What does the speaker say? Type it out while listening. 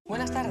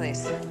Buenas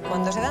tardes.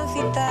 Cuando se dan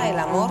cita el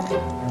amor,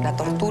 la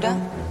tortura,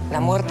 la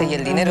muerte y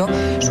el dinero,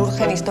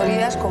 surgen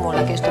historias como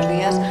la que estos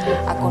días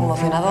ha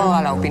conmocionado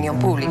a la opinión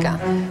pública.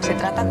 Se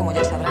trata, como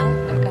ya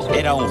sabrán, del caso...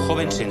 Era un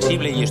joven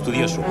sensible y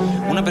estudioso,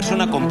 una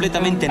persona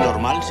completamente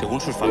normal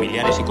según sus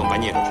familiares y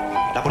compañeros.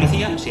 La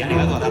policía se ha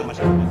negado a dar más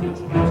información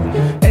sobre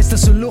esto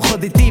es un lujo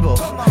auditivo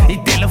y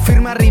te lo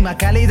firma RIMA,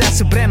 calidad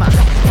suprema.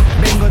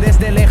 Vengo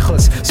desde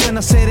lejos,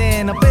 sueno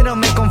sereno, pero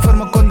me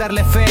conformo con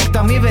darle efecto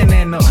a mi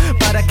veneno,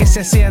 para que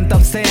se sienta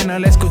obsceno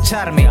al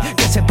escucharme,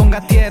 que se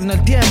ponga tierno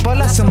el tiempo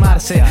al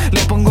asomarse.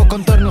 Le pongo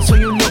contorno,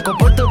 soy un loco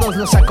por todos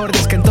los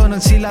acordes que entono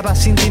en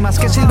sílabas íntimas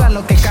que silban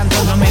lo que canto.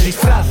 No me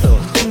disfrazo,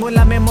 tengo en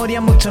la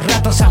memoria muchos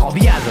ratos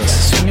agobiados.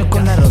 Sueño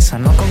con la rosa,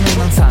 no con el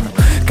manzano.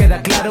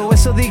 Queda claro,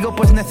 eso digo,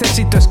 pues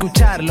necesito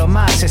escucharlo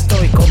más.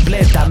 Estoy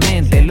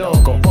completamente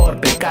loco por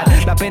pecar.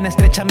 La pena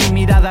estrecha mi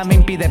mirada me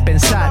impide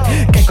pensar.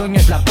 ¿Qué coño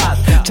es la paz?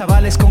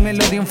 Chavales con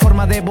el odio en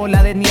forma de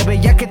bola de nieve,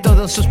 ya que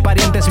todos sus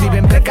parientes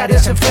viven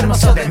precarios,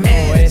 enfermos o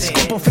dementes.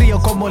 Escupo frío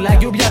como la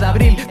lluvia de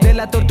abril. De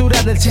la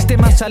tortura del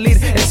sistema salir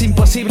es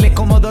imposible,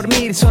 como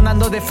dormir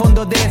sonando de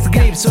fondo Death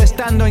Grips o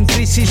estando en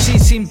crisis y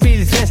sin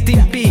pills. Rest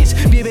in peace,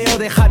 vive o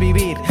deja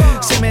vivir.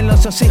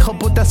 Semelosos, hijo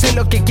puta, sé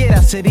lo que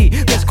quieras ser y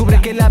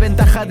descubre que la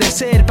ventaja de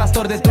ser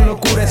pastor de tu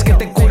locura es que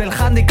te cure el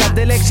hándicap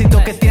del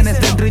éxito que tienes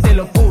dentro y te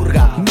lo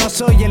purga. No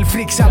soy el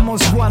freak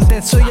Samus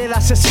Wanted, soy el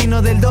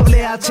asesino del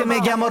doble H. Me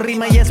llamo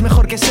Rima y es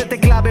mejor que se te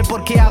clave,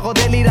 porque hago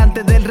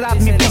delirante del rap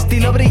mi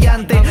pistilo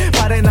brillante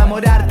para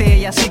enamorarte.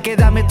 Y así que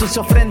dame tus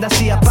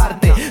ofrendas y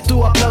aparte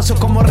tu aplauso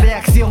como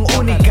reacción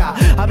única.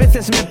 A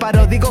veces me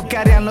paro, digo que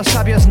harían los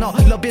sabios, no,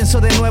 lo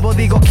pienso de nuevo,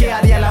 digo que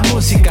haría la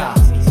música.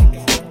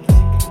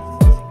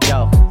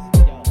 Yo,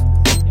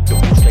 tu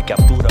música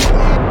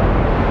captura.